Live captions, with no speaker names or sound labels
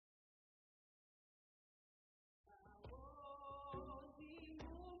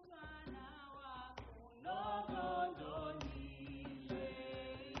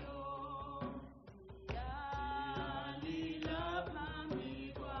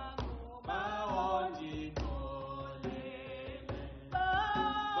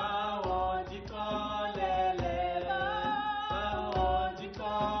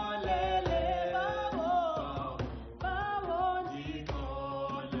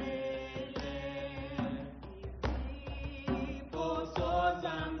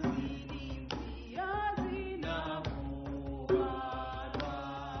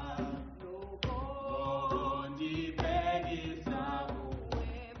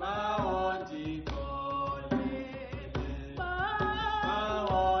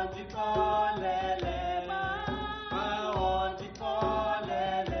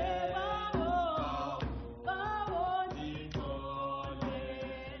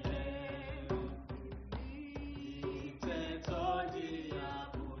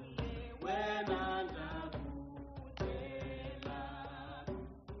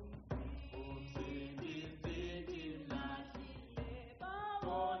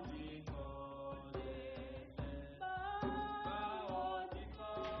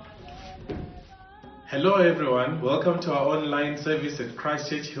Hello everyone, welcome to our online service at Christ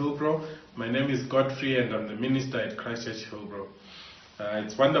Church Hillbrow. My name is Godfrey and I'm the minister at Christ Church Hillbrow.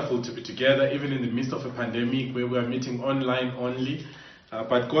 It's wonderful to be together even in the midst of a pandemic where we are meeting online only.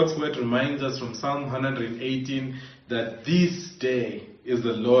 But God's word reminds us from Psalm 118 that this day is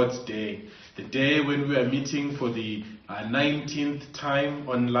the Lord's day. The day when we are meeting for the 19th time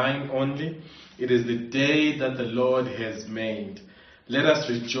online only. It is the day that the Lord has made. Let us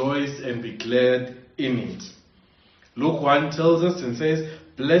rejoice and be glad in it. Luke 1 tells us and says,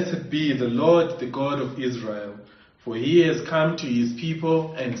 "Blessed be the Lord, the God of Israel, for he has come to his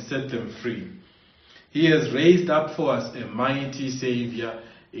people and set them free. He has raised up for us a mighty Savior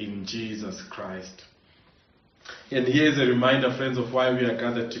in Jesus Christ." And here's a reminder, friends, of why we are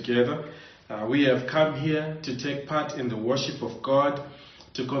gathered together. We have come here to take part in the worship of God,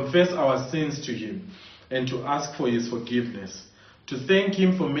 to confess our sins to him, and to ask for his forgiveness, to thank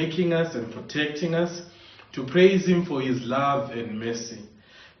him for making us and protecting us, to praise him for his love and mercy,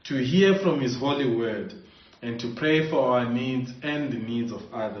 to hear from his holy word, and to pray for our needs and the needs of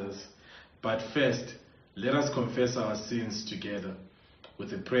others. But first, let us confess our sins together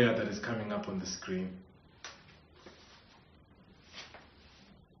with a prayer that is coming up on the screen.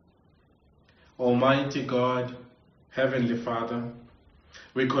 Almighty God, Heavenly Father,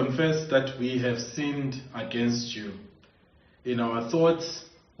 we confess that we have sinned against you in our thoughts,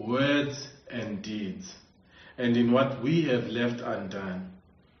 words, and deeds, and in what we have left undone.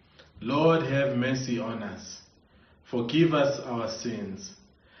 Lord, have mercy on us. Forgive us our sins,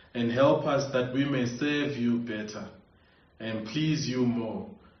 and help us that we may serve you better and please you more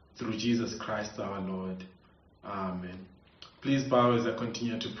through Jesus Christ our Lord. Amen. Please bow as I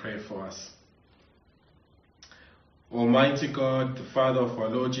continue to pray for us. Almighty God, the Father of our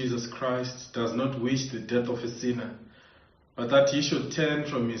Lord Jesus Christ, does not wish the death of a sinner, but that he should turn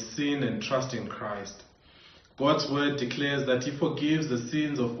from his sin and trust in Christ. God's word declares that he forgives the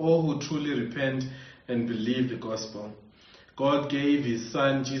sins of all who truly repent and believe the gospel. God gave his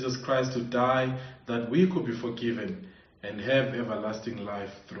Son, Jesus Christ, to die that we could be forgiven and have everlasting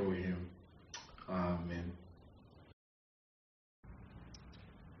life through him. Amen.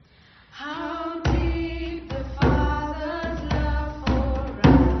 How deep the Father's love for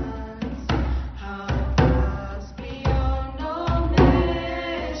us, how vast beyond all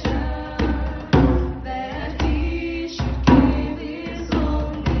measure, that he should give his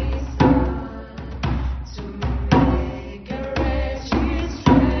only Son to make a wretch his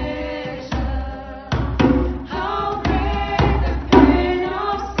treasure. How great the pain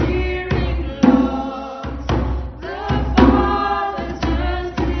of searing loss, the Father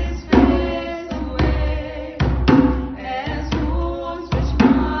turns his face away, as wounds which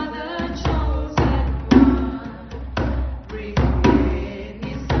mother chosen one bring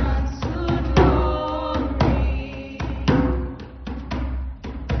many sons to glory.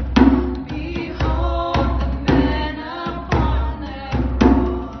 Behold the man upon the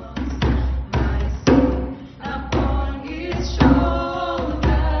cross, my sin upon his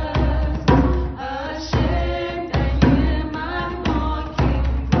shoulders. Ashamed I hear my mocking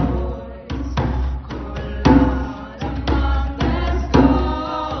voice call out among the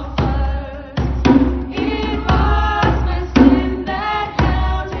scoffers. It was my sin that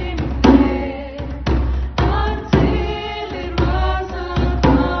held him there until it was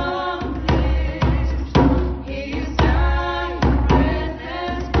accomplished. His dying breath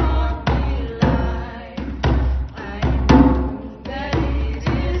has brought me life. I know that it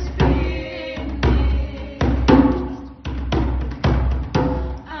is finished.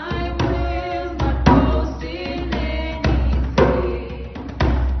 I will not boast in anything,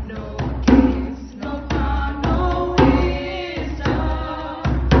 no gifts, no power, no wisdom,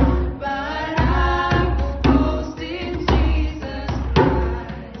 but I will boast in Jesus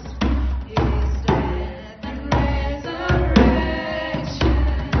Christ, his death and resurrection.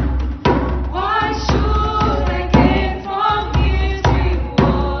 Why should I gain from his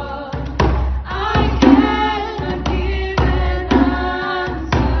reward? I cannot give an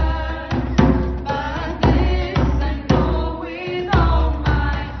answer, but this I know with all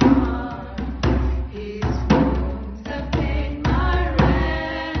my heart: his wounds have paid my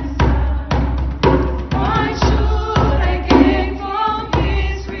ransom. Why should I gain from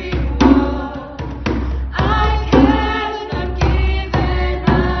his reward? I cannot give an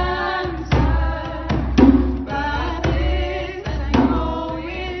answer, but this I know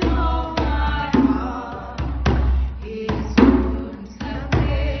with all my heart: his wounds have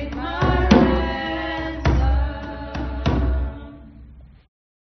paid my ransom.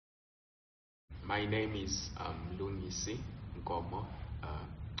 My name is Lunisi Ngomo.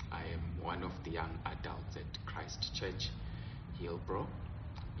 I am one of the young adults at Christ Church, Hillbrow.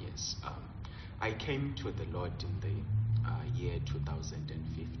 Yes, I came to the Lord in the year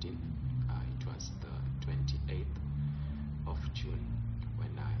 2015. It was the 28th of June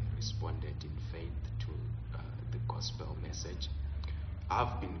when I responded in faith to the gospel message.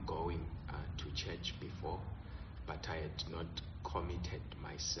 I've been going to church before, but I had not committed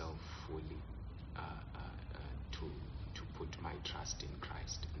myself fully to put my trust in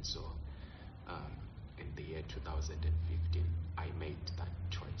Christ. And so in the year 2015, I made that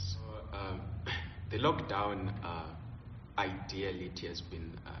choice. So, the lockdown, ideally, it has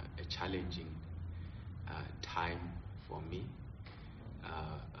been a challenging time for me.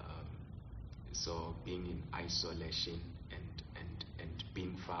 So being in isolation and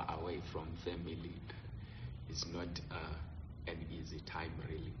being far away from family is not an easy time,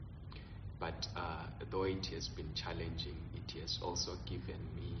 really. But though it has been challenging, it has also given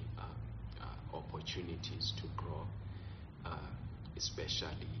me opportunities to grow,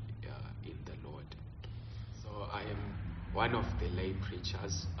 especially in the Lord. So I am one of the lay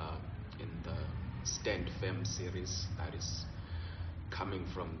preachers in the Stand Firm series that is coming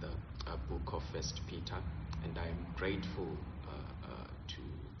from the book of 1 Peter, and I am grateful to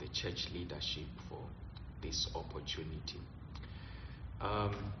the church leadership for this opportunity.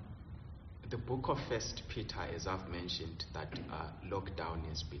 The book of 1 Peter, as I've mentioned, that lockdown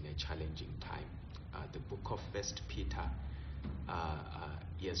has been a challenging time. The book of 1 Peter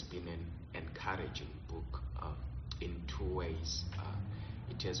has been an encouraging book in two ways.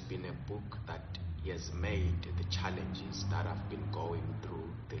 It has been a book that has made the challenges that I've been going through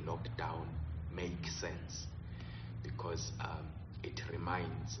the lockdown make sense, because it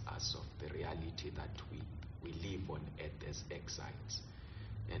reminds us of the reality that we live on earth as exiles,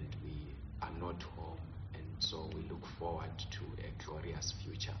 and we are not home, and so we look forward to a glorious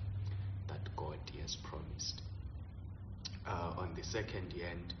future that God has promised. On the second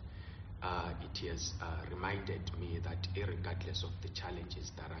hand, it has reminded me that irregardless of the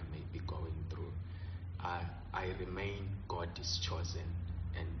challenges that I may be going through, I remain God's chosen,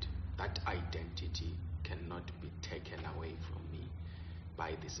 and that identity cannot be taken away from me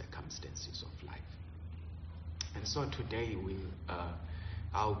by the circumstances of life. And so today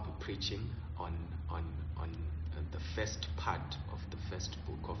I'll be preaching on the first part of the first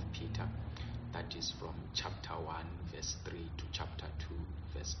book of Peter, that is from chapter 1 verse 3 to chapter 2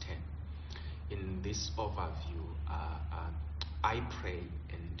 verse 10. In this overview, I pray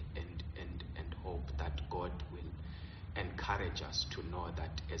and hope that God will encourage us to know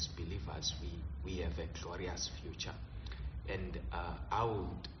that as believers we have a glorious future. And I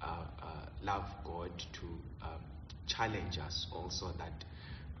would love God to challenge us also that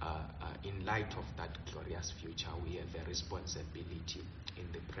in light of that glorious future, we have a responsibility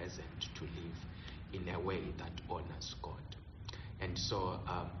in the present to live in a way that honors God. And so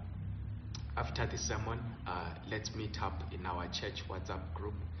after the sermon, let's meet up in our church WhatsApp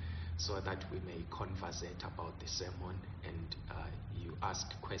group so that we may conversate about the sermon, and you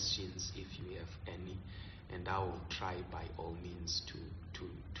ask questions if you have any, and I will try by all means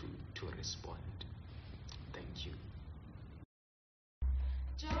to respond. Thank you.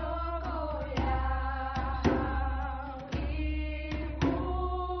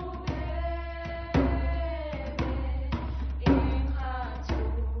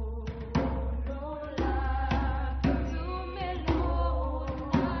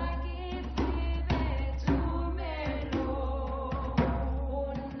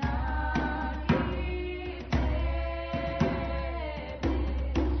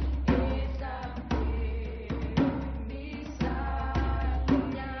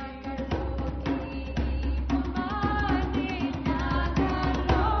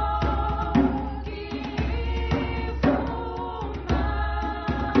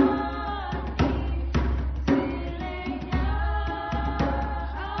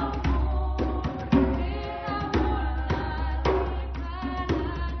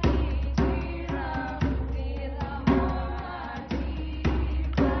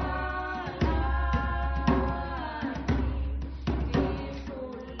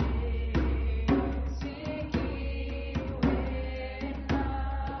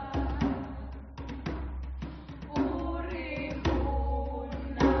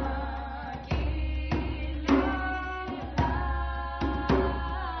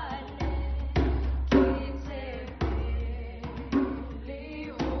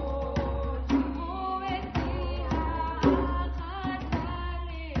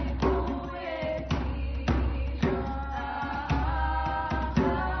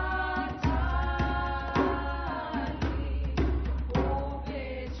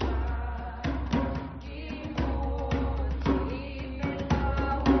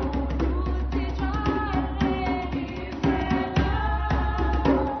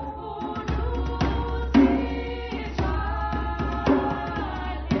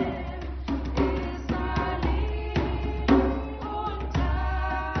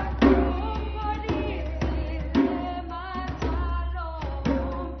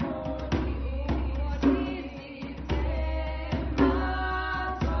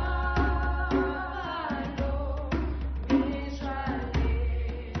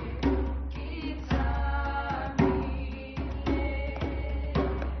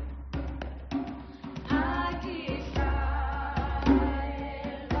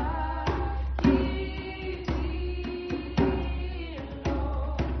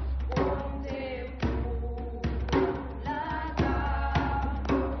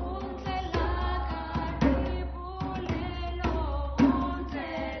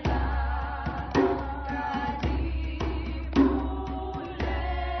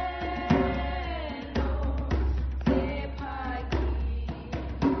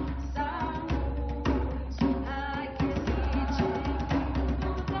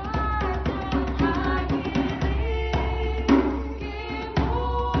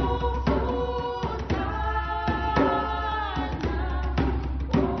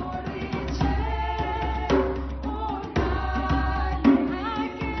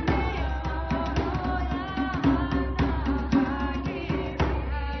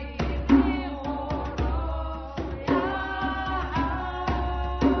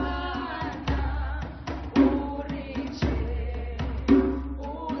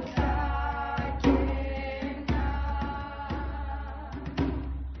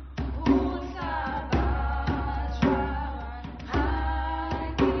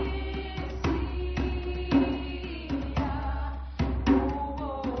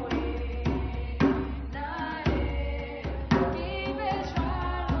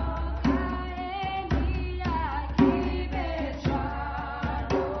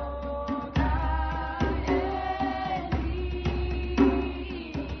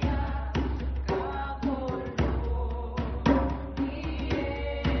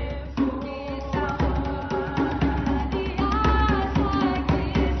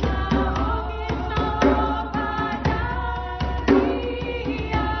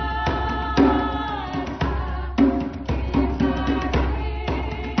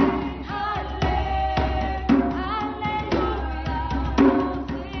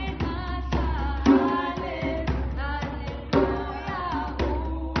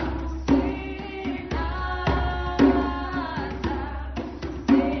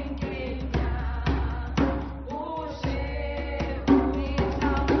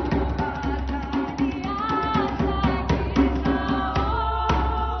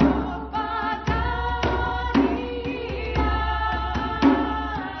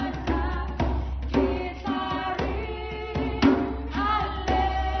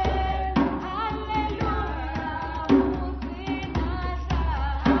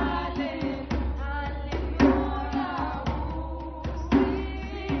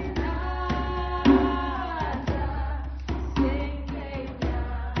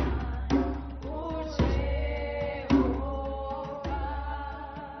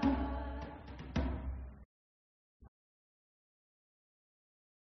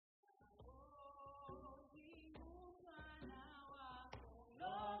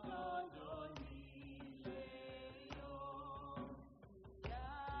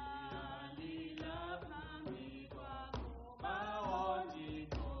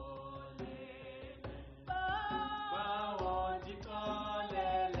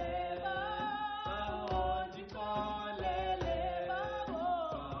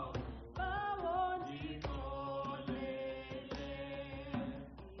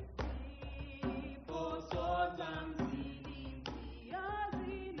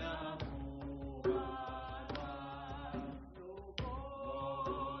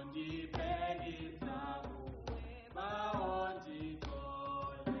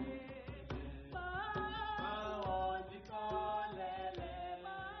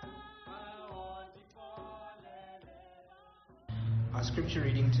 Our scripture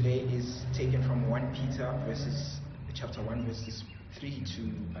reading today is taken from 1 Peter chapter 1 verses 3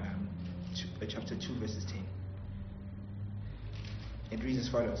 to chapter 2 verses 10. It reads as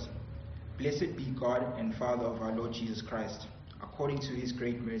follows. Blessed be God and Father of our Lord Jesus Christ. According to his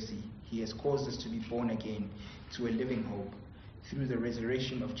great mercy, he has caused us to be born again to a living hope through the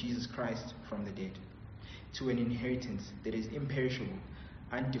resurrection of Jesus Christ from the dead, to an inheritance that is imperishable,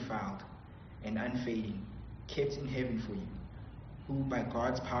 undefiled, and unfading, kept in heaven for you, who by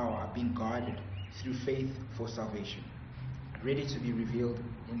God's power are being guarded through faith for salvation, ready to be revealed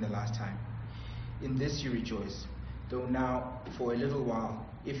in the last time. In this you rejoice, though now for a little while,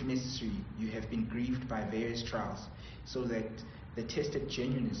 if necessary, you have been grieved by various trials, so that the tested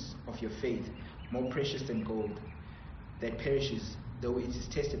genuineness of your faith, more precious than gold, that perishes, though it is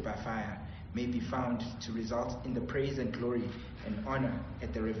tested by fire, may be found to result in the praise and glory and honor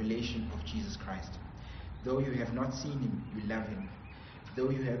at the revelation of Jesus Christ. Though you have not seen him, you love him. Though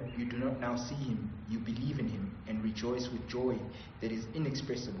you do not now see him, you believe in him and rejoice with joy that is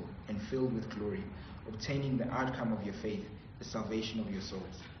inexpressible and filled with glory, obtaining the outcome of your faith, the salvation of your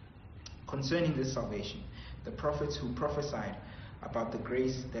souls. Concerning this salvation, the prophets who prophesied about the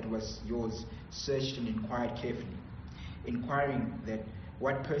grace that was yours searched and inquired carefully, inquiring that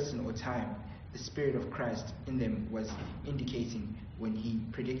what person or time the Spirit of Christ in them was indicating when he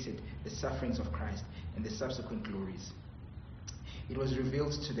predicted the sufferings of Christ and the subsequent glories. It was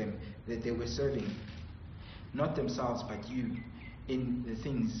revealed to them that they were serving not themselves but you in the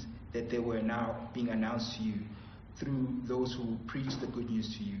things that they were now being announced to you through those who preach the good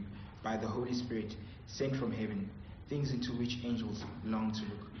news to you by the Holy Spirit sent from heaven, things into which angels long to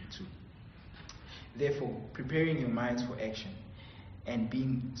look to. Therefore, preparing your minds for action and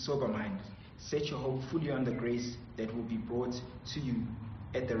being sober-minded, set your hope fully on the grace that will be brought to you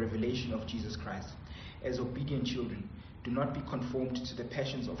at the revelation of Jesus Christ. As obedient children, do not be conformed to the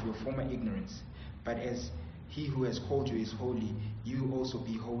passions of your former ignorance, but as he who has called you is holy, you also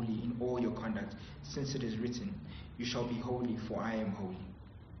be holy in all your conduct, since it is written, you shall be holy, for I am holy.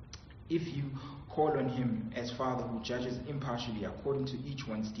 If you call on him as Father who judges impartially according to each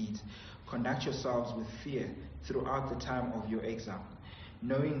one's deeds, conduct yourselves with fear throughout the time of your exile,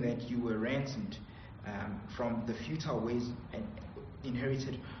 knowing that you were ransomed from the futile ways and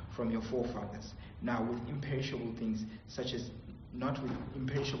inherited from your forefathers, now with imperishable things not with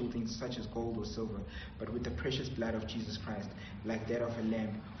imperishable things such as gold or silver, but with the precious blood of Jesus Christ, like that of a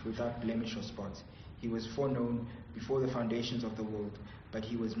lamb without blemish or spot. He was foreknown before the foundations of the world, but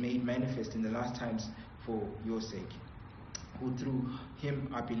he was made manifest in the last times for your sake, who through him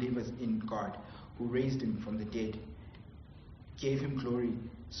are believers in God, who raised him from the dead, gave him glory,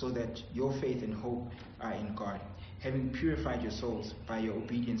 so that your faith and hope are in God, having purified your souls by your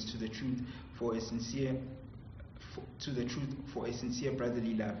obedience to the truth for a sincere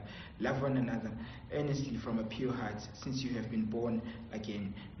brotherly love. Love one another earnestly from a pure heart, since you have been born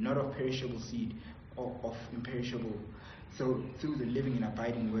again, not of perishable seed, or of imperishable, through the living and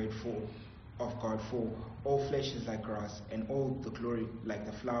abiding word of God. For all flesh is like grass, and all the glory like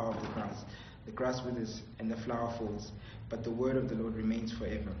the flower of the grass. The grass withers and the flower falls, but the word of the Lord remains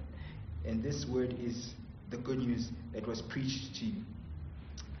forever. And this word is the good news that was preached to you.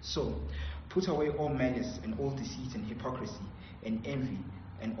 So, put away all malice and all deceit and hypocrisy and envy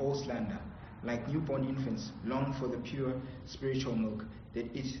and all slander. Like newborn infants, long for the pure spiritual milk,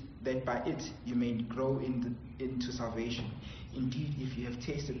 that by it you may grow into salvation. Indeed, if you have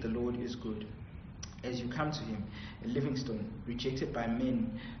tasted the Lord is good. As you come to him, a living stone, rejected by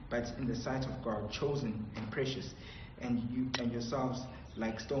men, but in the sight of God, chosen and precious, and you and yourselves,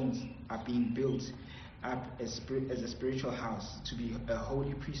 like stones, are being built up as a spiritual house, to be a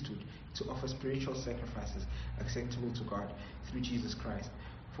holy priesthood, to offer spiritual sacrifices acceptable to God through Jesus Christ.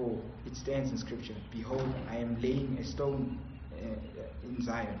 For it stands in Scripture, behold, I am laying a stone in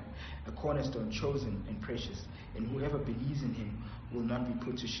Zion, a cornerstone chosen and precious, and whoever believes in him will not be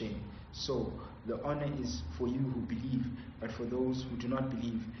put to shame. So the honor is for you who believe, but for those who do not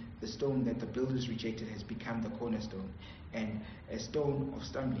believe, the stone that the builders rejected has become the cornerstone, and a stone of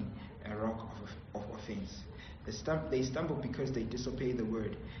stumbling, a rock of offense. They stumble because they disobey the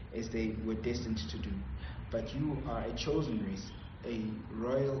word, as they were destined to do. But you are a chosen race, a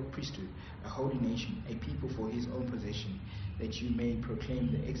royal priesthood, a holy nation, a people for his own possession, that you may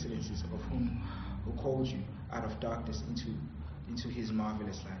proclaim the excellencies of him who called you out of darkness into his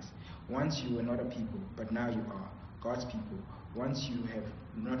marvelous light. Once you were not a people, but now you are God's people. Once you have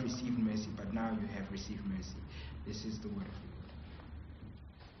not received mercy, but now you have received mercy. This is the word of the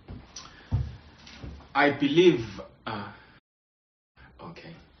Lord. I believe,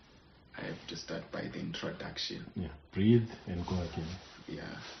 I have to start by the introduction. Yeah, breathe and go again.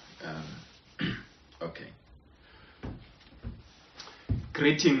 Yeah. Okay.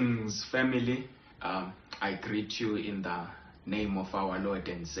 Greetings, family. I greet you in the name of our Lord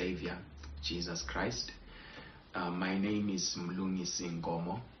and Savior, Jesus Christ. My name is Mlungisi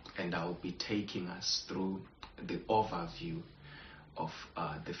Ngomo, and I'll be taking us through the overview of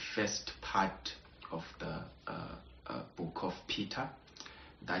the first part of the book of Peter,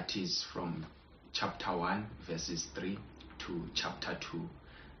 that is from chapter 1 verses 3 to chapter 2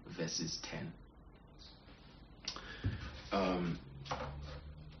 verses 10.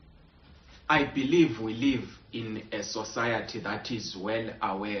 I believe we live in a society that is well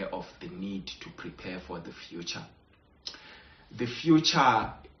aware of the need to prepare for the future. The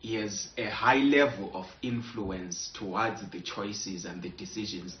future has a high level of influence towards the choices and the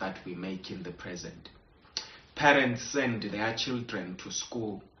decisions that we make in the present. Parents send their children to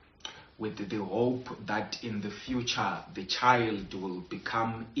school with the hope that in the future the child will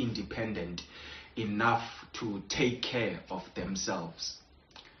become independent enough to take care of themselves.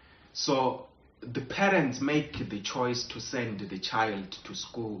 So the parents make the choice to send the child to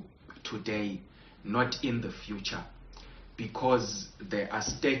school today, not in the future, because there are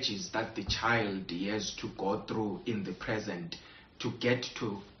stages that the child has to go through in the present to get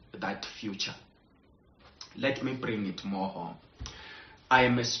to that future. Let me bring it more home. I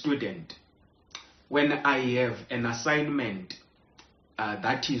am a student. When I have an assignment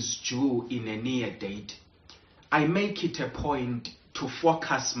that is due in a near date, I make it a point to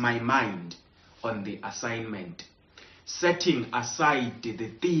focus my mind on the assignment, setting aside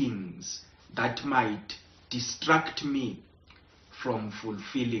the things that might distract me from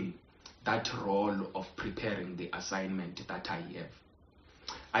fulfilling that role of preparing the assignment that I have.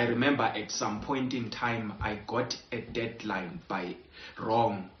 I remember at some point in time I got a deadline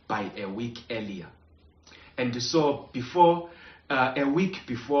wrong by a week earlier, and so a week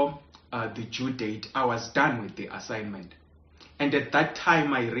before the due date, I was done with the assignment. And at that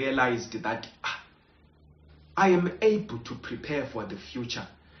time I realized that I am able to prepare for the future,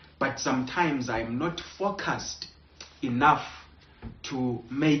 but sometimes I am not focused enough to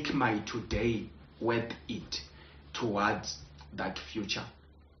make my today worth it towards that future.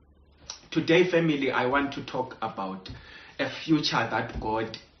 Today, family, I want to talk about a future that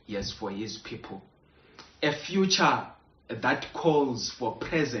God has for his people. A future that calls for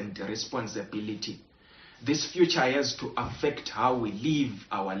present responsibility. This future has to affect how we live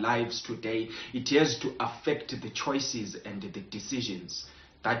our lives today. It has to affect the choices and the decisions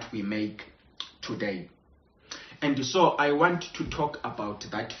that we make today. And so I want to talk about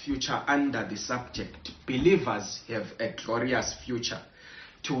that future under the subject, believers have a glorious future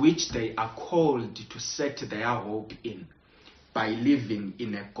to which they are called to set their hope in by living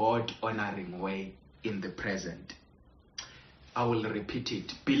in a God-honoring way in the present. I will repeat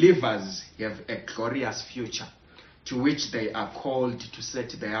it. Believers have a glorious future to which they are called to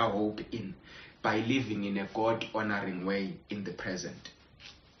set their hope in by living in a God-honoring way in the present.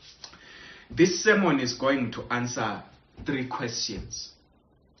 This sermon is going to answer 3 questions.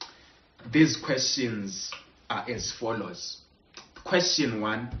 These questions are as follows. Question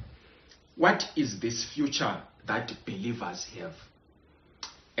 1, what is this future that believers have?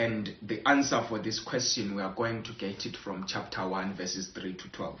 And the answer for this question, we are going to get it from chapter 1, verses 3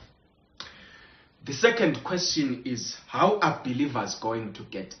 to 12. The second question is, how are believers going to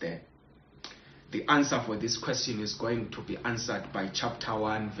get there? The answer for this question is going to be answered by chapter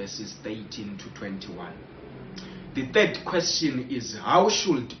 1, verses 18 to 21. The third question is, how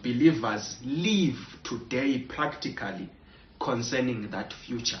should believers live today practically concerning that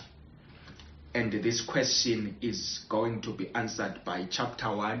future? And this question is going to be answered by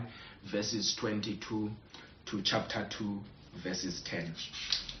chapter 1, verses 22 to chapter 2, verses 10.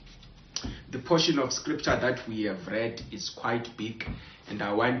 The portion of scripture that we have read is quite big, and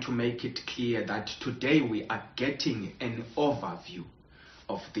I want to make it clear that today we are getting an overview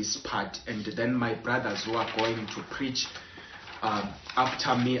of this part, and then my brothers who are going to preach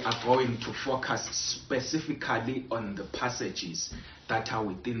after me are going to focus specifically on the passages that are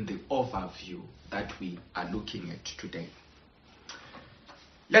within the overview that we are looking at today.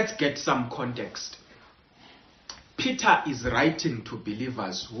 Let's get some context. Peter is writing to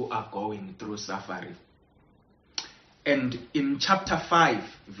believers who are going through suffering. And in chapter 5,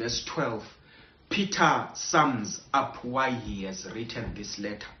 verse 12, Peter sums up why he has written this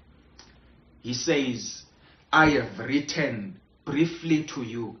letter. He says, I have written briefly to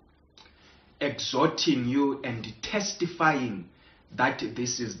you, exhorting you and testifying that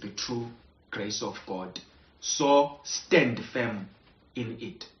this is the true grace of God. So stand firm in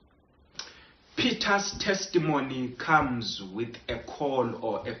it. Peter's testimony comes with a call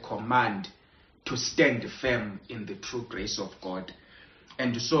or a command to stand firm in the true grace of God.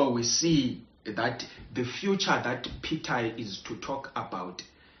 And so we see that the future that Peter is to talk about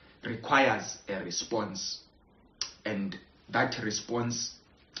requires a response. And that response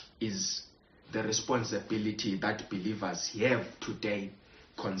is the responsibility that believers have today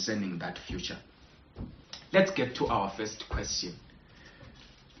concerning that future. Let's get to our first question.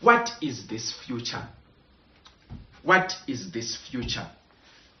 What is this future? What is this future?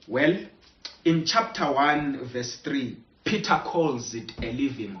 Well, in chapter 1, verse 3, Peter calls it a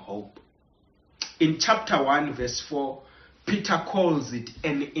living hope. In chapter 1, verse 4, Peter calls it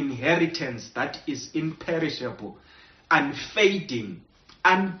an inheritance that is imperishable, unfading,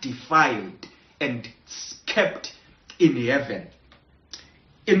 undefiled, and kept in heaven.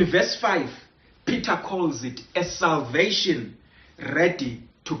 In verse 5, Peter calls it a salvation ready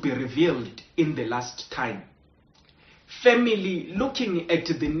to be revealed in the last time. Family, looking at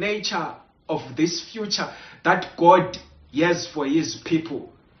the nature of this future that God has for his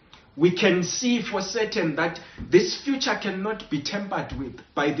people, we can see for certain that this future cannot be tampered with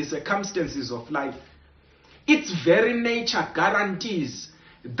by the circumstances of life. Its very nature guarantees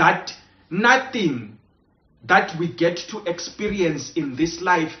that nothing that we get to experience in this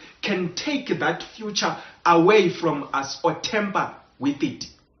life can take that future away from us or tamper with it.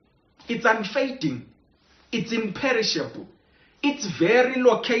 It's unfading. It's imperishable. Its very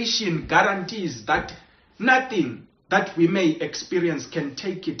location guarantees that nothing that we may experience can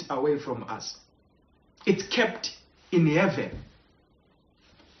take it away from us. It's kept in heaven.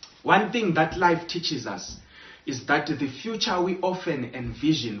 One thing that life teaches us is that the future we often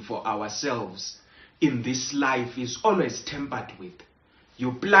envision for ourselves in this life is always tempered with.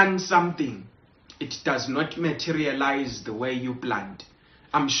 You plan something, it does not materialize the way you planned.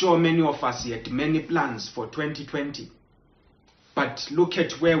 I'm sure many of us had many plans for 2020. But look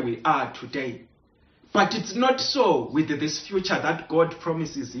at where we are today. But it's not so with this future that God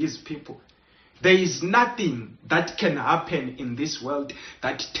promises his people. There is nothing that can happen in this world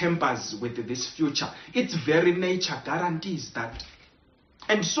that tempers with this future. Its very nature guarantees that.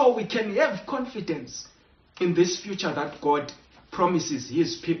 And so we can have confidence in this future that God promises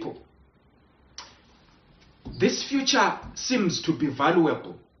his people. This future seems to be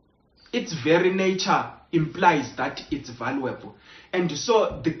valuable. Its very nature implies that it's valuable. And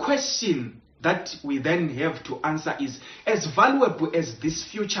so the question that we then have to answer is, as valuable as this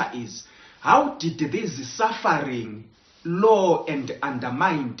future is, how did these suffering, low and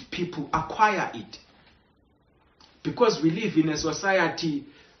undermined people acquire it? Because we live in a society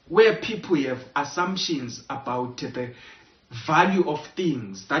where people have assumptions about the value of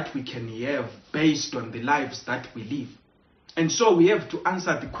things that we can have based on the lives that we live. And so we have to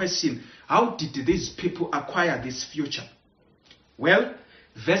answer the question, how did these people acquire this future? Well,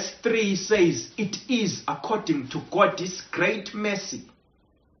 verse 3 says, it is according to God's great mercy.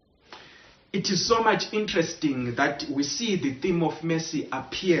 It is so much interesting that we see the theme of mercy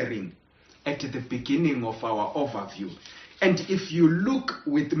appearing at the beginning of our overview. And if you look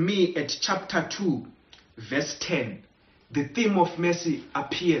with me at chapter 2, verse 10, the theme of mercy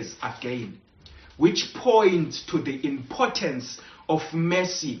appears again, which points to the importance of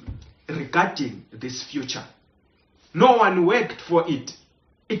mercy regarding this future. No one worked for it.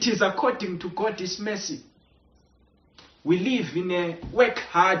 It is according to God's mercy. We live in a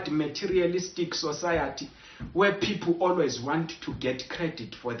work-hard, materialistic society where people always want to get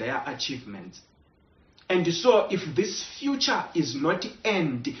credit for their achievements. And so if this future is not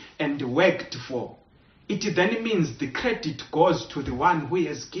earned and worked for, it then means the credit goes to the one who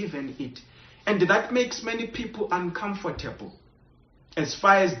has given it. And that makes many people uncomfortable as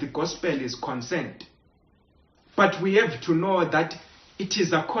far as the gospel is concerned. But we have to know that it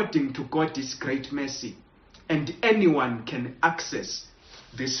is according to God's great mercy, and anyone can access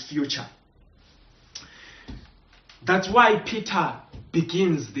this future. That's why Peter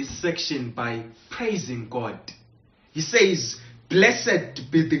begins this section by praising God. He says,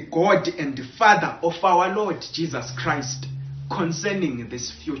 "Blessed be the God and the Father of our Lord Jesus Christ," concerning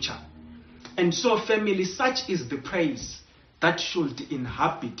this future. And so, family, such is the praise that should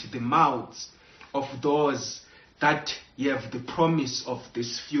inhabit the mouths of those that have the promise of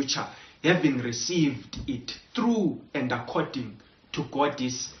this future, having received it through and according to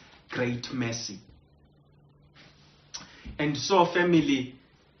God's great mercy. And so, family,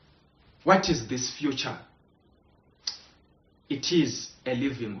 what is this future? It is a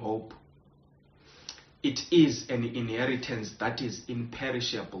living hope. It is an inheritance that is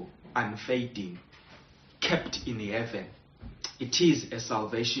imperishable, unfading, kept in heaven. it is a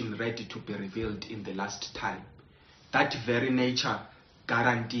salvation ready to be revealed in the last time. That very nature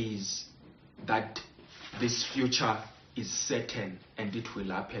guarantees that this future is certain and it will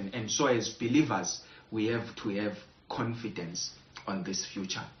happen. And so as believers, we have to have confidence on this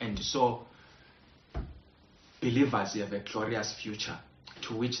future. And so believers have a glorious future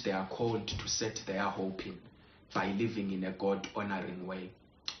to which they are called to set their hope in by living in a God-honoring way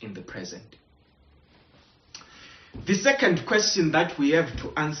in the present. The second question that we have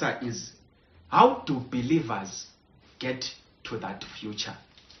to answer is, how do believers get to that future?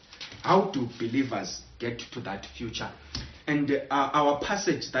 How do believers get to that future? And our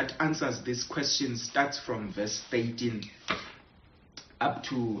passage that answers this question starts from verse 18 up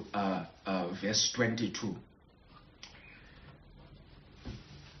to verse 22.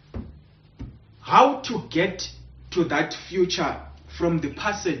 How to get to that future? From the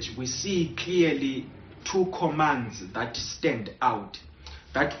passage, we see clearly two commands that stand out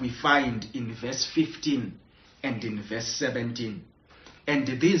that we find in verse 15 and in verse 17.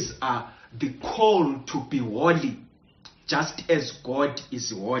 And these are the call to be holy, just as God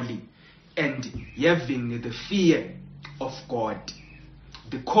is holy, and having the fear of God.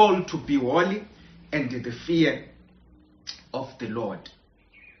 The call to be holy and the fear of the Lord.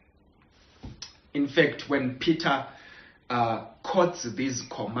 In fact, when Peter quotes these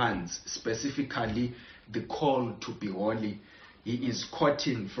commands, specifically the call to be holy, he is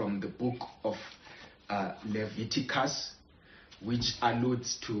quoting from the book of Leviticus, which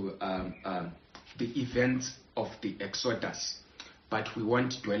alludes to the events of the Exodus. But we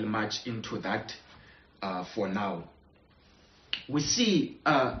won't dwell much into that for now. We see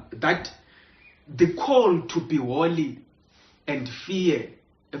that the call to be holy and fear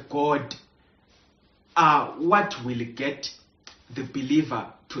God are what will get the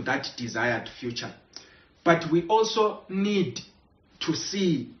believer to that desired future. But we also need to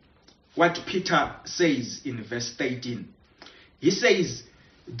see what Peter says in verse 18. He says,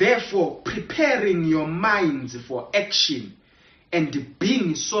 therefore, preparing your minds for action and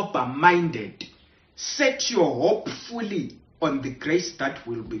being sober-minded, set your hope fully on the grace that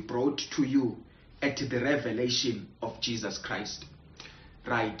will be brought to you at the revelation of Jesus Christ.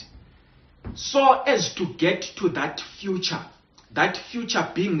 Right? So as to get to that future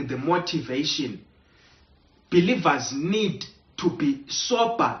being the motivation, believers need to be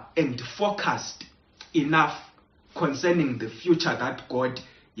sober and focused enough concerning the future that God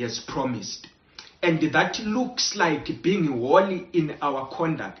has promised. And that looks like being holy in our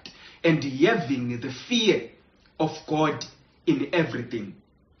conduct and having the fear of God in everything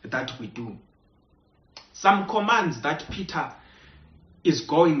that we do. Some commands that Peter is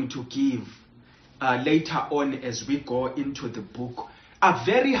going to give later on as we go into the book are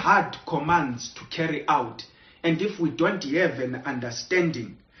very hard commands to carry out. And if we don't have an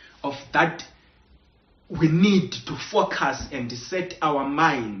understanding of that, we need to focus and set our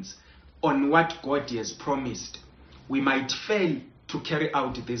minds on what God has promised. We might fail to carry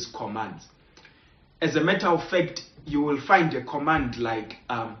out these commands. As a matter of fact, you will find a command like,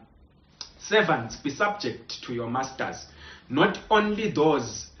 servants, be subject to your masters, not only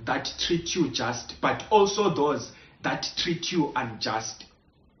those that treat you just, but also those that treat you unjust,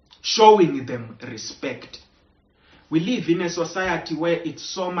 showing them respect. We live in a society where it's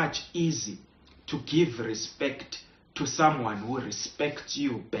so much easy to give respect to someone who respects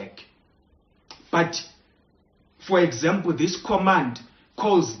you back. But, for example, this command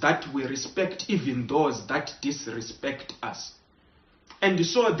calls that we respect even those that disrespect us. And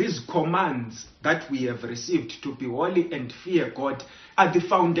so these commands that we have received to be holy and fear God are the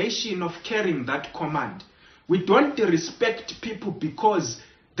foundation of carrying that command. We don't respect people because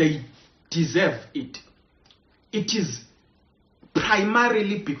they deserve it. It is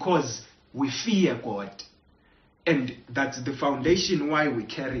primarily because we fear God. And that's the foundation why we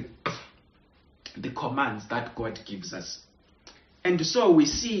carry the commands that God gives us. And so we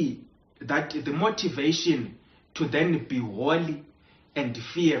see that the motivation to then be holy and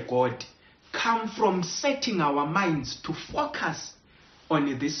fear God come from setting our minds to focus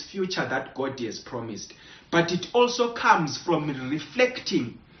on this future that God has promised. But it also comes from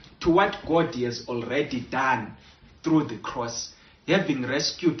reflecting to what God has already done through the cross, having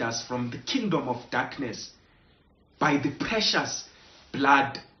rescued us from the kingdom of darkness by the precious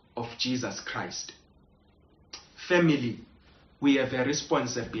blood of Jesus Christ. Family, we have a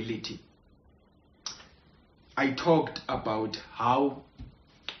responsibility. I talked about how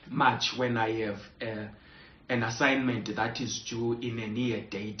much when I have an assignment that is due in a near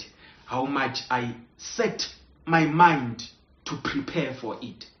date, how much I set my mind to prepare for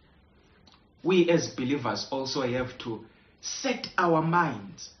it. We as believers also have to set our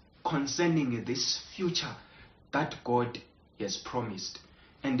minds concerning this future that God has promised.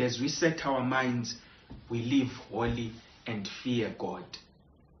 And as we set our minds, we live holy and fear God.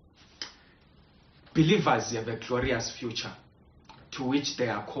 Believers have a glorious future to which they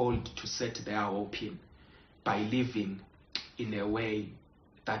are called to set their hope in by living in a way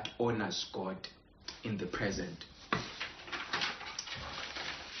that honors God in the present.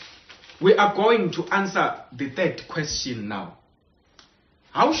 We are going to answer the third question now.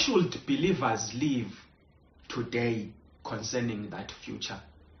 How should believers live today concerning that future?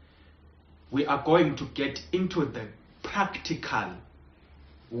 We are going to get into the practical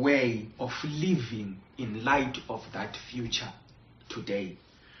way of living in light of that future today.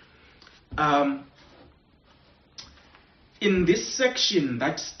 In this section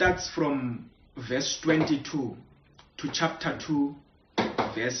that starts from verse 22 to chapter 2,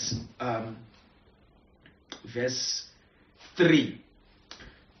 verse 3,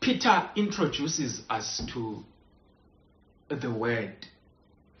 Peter introduces us to the word.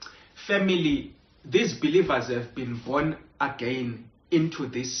 Family, these believers have been born again into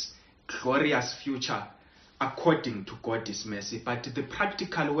this glorious future according to God's mercy. But the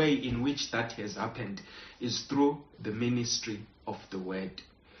practical way in which that has happened is through the ministry of the word.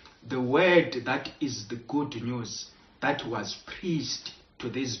 The word that is the good news that was preached to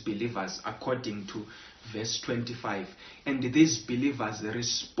these believers according to verse 25. And these believers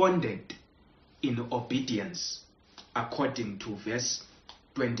responded in obedience according to verse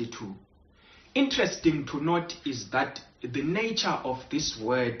 22. Interesting to note is that the nature of this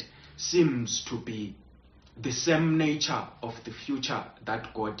word seems to be the same nature of the future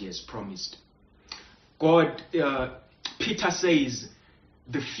that God has promised. Peter says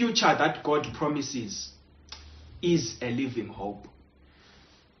the future that God promises is a living hope.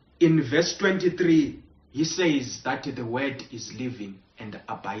 In verse 23, he says that the word is living and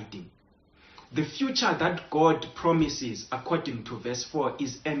abiding. The future that God promises, according to verse 4,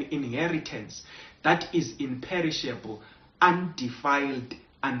 is an inheritance that is imperishable, undefiled,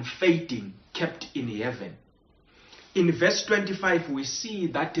 unfading, kept in heaven. In verse 25, we see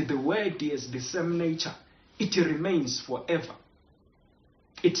that the word is the same nature. It remains forever.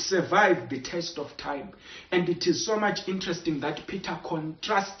 It survived the test of time. And it is so much interesting that Peter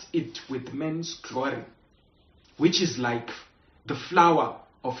contrasts it with man's glory, which is like the flower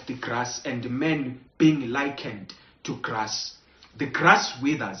of the grass and men being likened to grass. The grass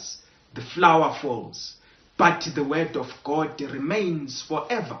withers, the flower falls, but the word of God remains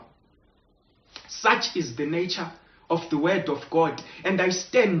forever. Such is the nature of the word of God. And I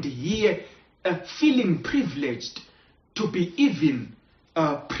stand here feeling privileged to be even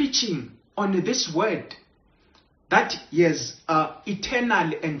preaching on this word that has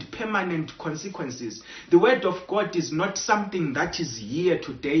eternal and permanent consequences. The word of God is not something that is here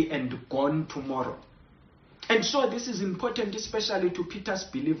today and gone tomorrow. And so this is important, especially to Peter's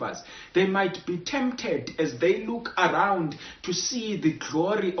believers. They might be tempted as they look around to see the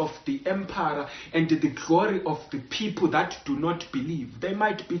glory of the emperor and the glory of the people that do not believe. They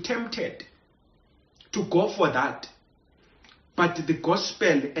might be tempted to go for that. But the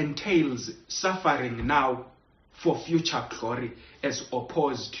gospel entails suffering now for future glory, as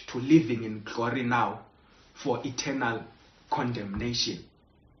opposed to living in glory now for eternal condemnation.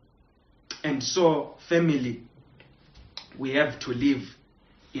 And so, family, we have to live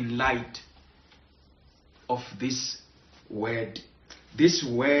in light of this word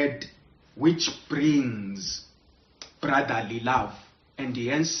which brings brotherly love, and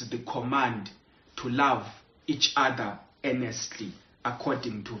hence the command to love each other earnestly,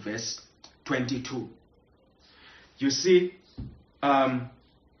 according to verse 22. You see, there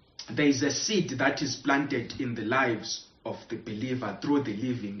is a seed that is planted in the lives of the believer through the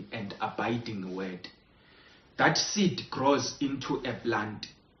living and abiding word. That seed grows into a plant,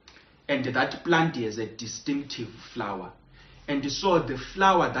 and that plant has a distinctive flower. And so the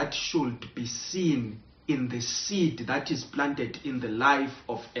flower that should be seen in the seed that is planted in the life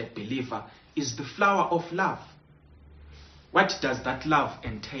of a believer is the flower of love. What does that love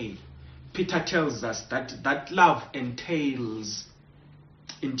entail? Peter tells us that love entails,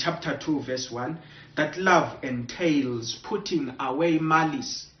 in chapter 2, verse 1, that love entails putting away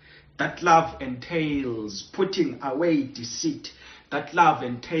malice. That love entails putting away deceit. That love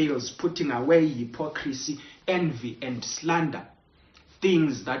entails putting away hypocrisy, envy, and slander.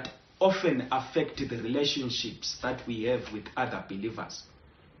 Things that often affect the relationships that we have with other believers.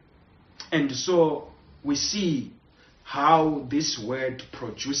 And so we see how this word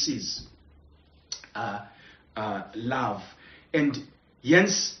produces love. And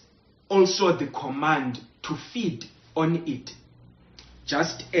hence also the command to feed on it.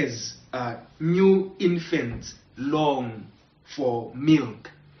 Just as new infants long for milk,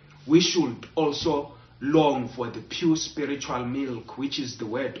 we should also long for the pure spiritual milk, which is the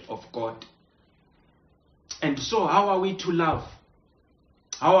word of God. And so how are we to love?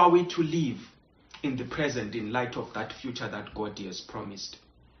 How are we to live in the present in light of that future that God has promised?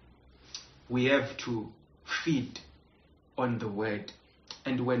 We have to feed on the word.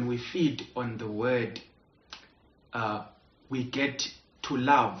 And when we feed on the word, we get to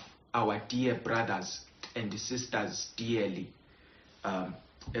love our dear brothers and sisters dearly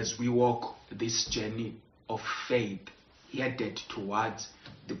as we walk this journey of faith headed towards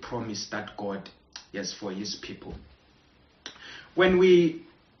the promise that God has for his people. When we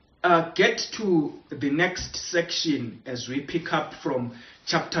get to the next section, as we pick up from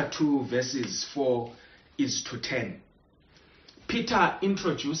chapter 2 verses 4 to 10, Peter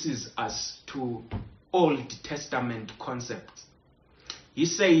introduces us to Old Testament concepts. He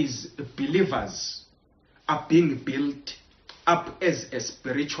says believers are being built up as a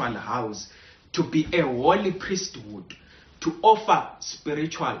spiritual house to be a holy priesthood, to offer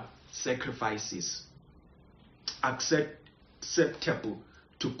spiritual sacrifices acceptable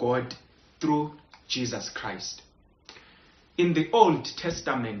to God through Jesus Christ. In the Old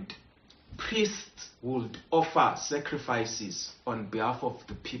Testament, priests would offer sacrifices on behalf of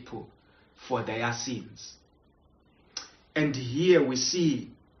the people for their sins. And here we see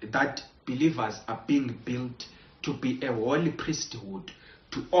that believers are being built to be a holy priesthood,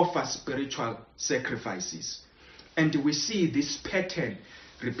 to offer spiritual sacrifices. And we see this pattern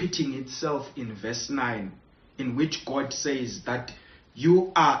repeating itself in verse 9, in which God says that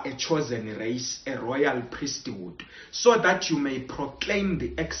you are a chosen race, a royal priesthood, so that you may proclaim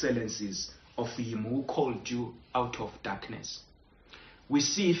the excellencies of him who called you out of darkness. We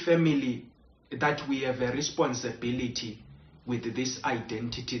see, family, that we have a responsibility with this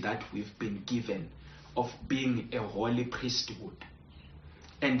identity that we've been given of being a holy priesthood.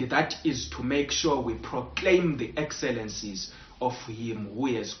 And that is to make sure we proclaim the excellencies of him who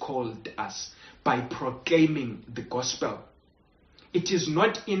has called us by proclaiming the gospel. It is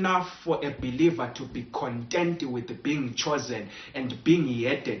not enough for a believer to be content with being chosen and being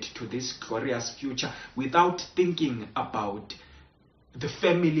headed to this glorious future without thinking about the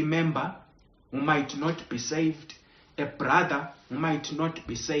family member who might not be saved, a brother who might not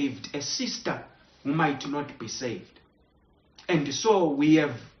be saved, a sister who might not be saved. And so we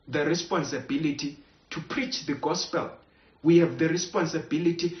have the responsibility to preach the gospel. We have the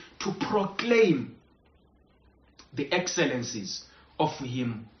responsibility to proclaim the excellencies of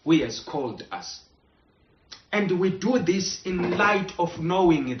him who has called us. And we do this in light of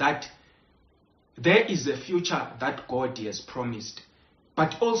knowing that there is a future that God has promised,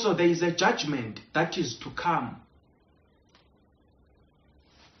 but also there is a judgment that is to come,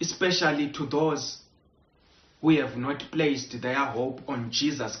 especially to those who have not placed their hope on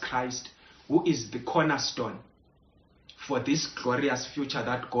Jesus Christ, who is the cornerstone for this glorious future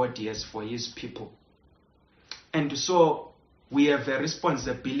that God has for his people. And so we have a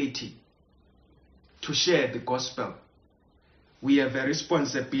responsibility to share the gospel. We have a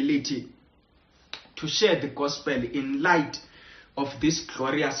responsibility to share the gospel in light of this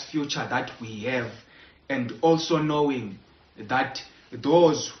glorious future that we have, and also knowing that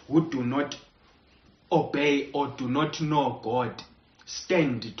those who do not obey or do not know God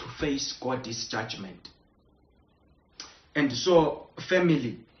stand to face God's judgment. And so,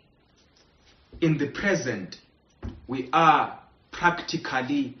 family, in the present, we are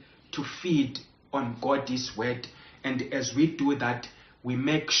practically to feed on God's word, and as we do that, we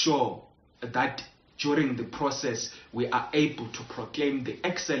make sure that during the process we are able to proclaim the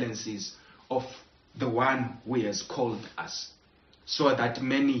excellencies of the one who has called us, so that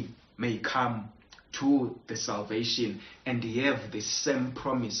many may come to the salvation and have the same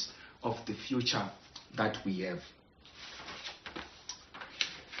promise of the future that we have.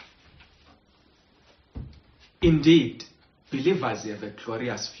 Indeed, believers have a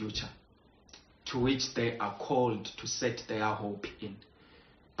glorious future to which they are called to set their hope in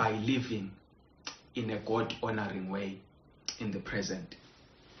by living in a God-honoring way in the present.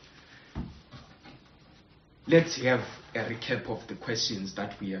 Let's have a recap of the questions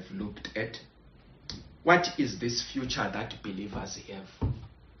that we have looked at. What is this future that believers have?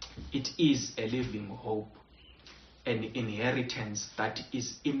 It is a living hope, an inheritance that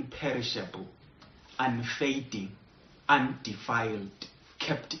is imperishable, unfading, undefiled,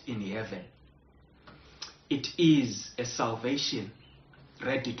 kept in heaven. It is a salvation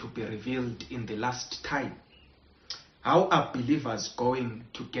ready to be revealed in the last time. How are believers going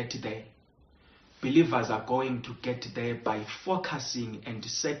to get there? believers are going to get there by focusing and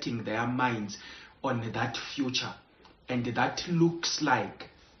setting their minds on that future. And that looks like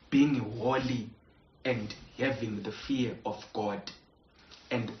being holy and having the fear of God,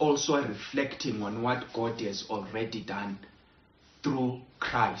 and also reflecting on what God has already done through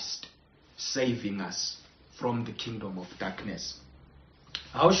Christ, saving us from the kingdom of darkness.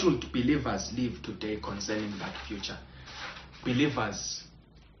 How should believers live today concerning that future? Believers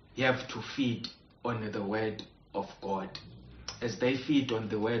have to feed on the word of God. As they feed on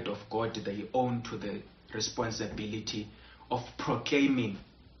the word of God, they own to the responsibility of proclaiming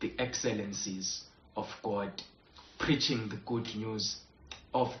the excellencies of God, preaching the good news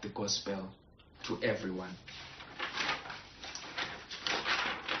of the gospel to everyone.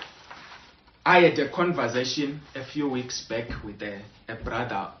 I had a conversation a few weeks back with a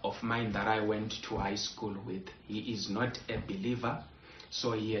brother of mine that I went to high school with. He is not a believer,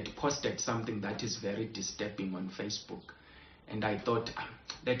 so he had posted something that is very disturbing on Facebook. And I thought,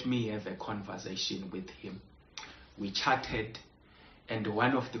 let me have a conversation with him. We chatted, and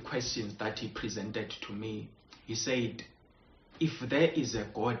one of the questions that he presented to me, he said, if there is a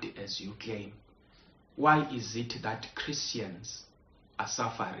God as you claim, why is it that Christians are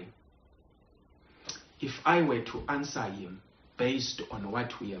suffering? If I were to answer him based on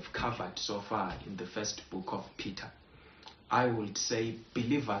what we have covered so far in the first book of Peter, I would say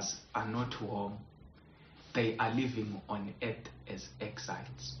believers are not home. They are living on earth as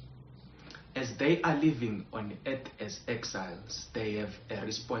exiles. As they are living on earth as exiles, they have a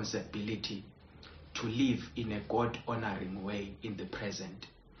responsibility to live in a God-honoring way in the present.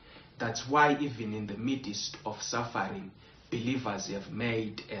 That's why even in the midst of suffering, believers have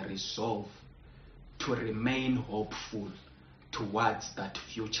made a resolve to remain hopeful towards that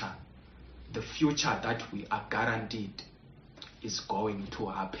future. The future that we are guaranteed is going to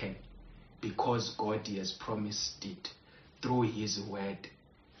happen because God has promised it through His word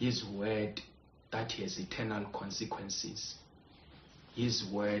that has eternal consequences, His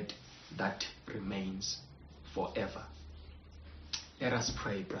word that remains forever. Let us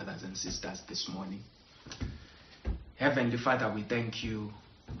pray, brothers and sisters, this morning. Heavenly Father, we thank you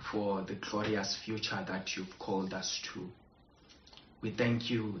for the glorious future that you've called us to. We thank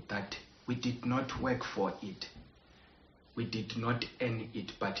you that we did not work for it. We did not earn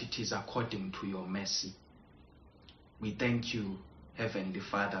it, but it is according to your mercy. We thank you, Heavenly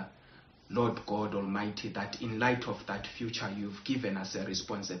Father, Lord God Almighty, that in light of that future, you've given us a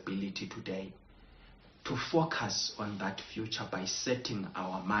responsibility today to focus on that future by setting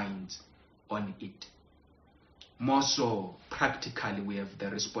our minds on it. More so, practically, we have the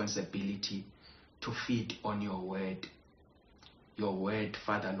responsibility to feed on your word. Your word,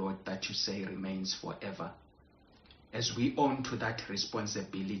 Father Lord, that you say remains forever. As we own to that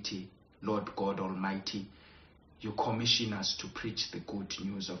responsibility, Lord God Almighty, you commission us to preach the good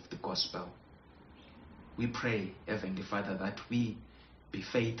news of the gospel. We pray, Heavenly Father, that we be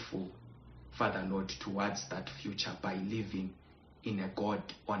faithful, Father Lord, towards that future by living in a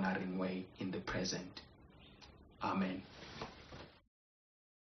God-honoring way in the present. Amen.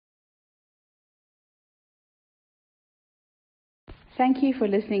 Thank you for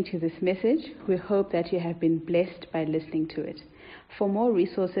listening to this message. We hope that you have been blessed by listening to it. For more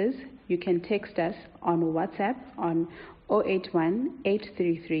resources, you can text us on WhatsApp on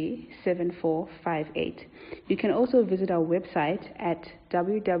 081-833-7458. You can also visit our website at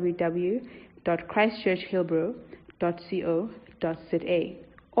www.christchurchhillbrow.co.za,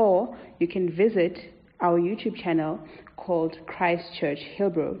 or you can visit our YouTube channel called Christ Church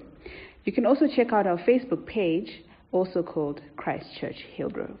Hillbrow. You can also check out our Facebook page, also called Christ Church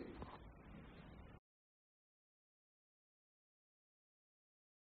Hillbrow.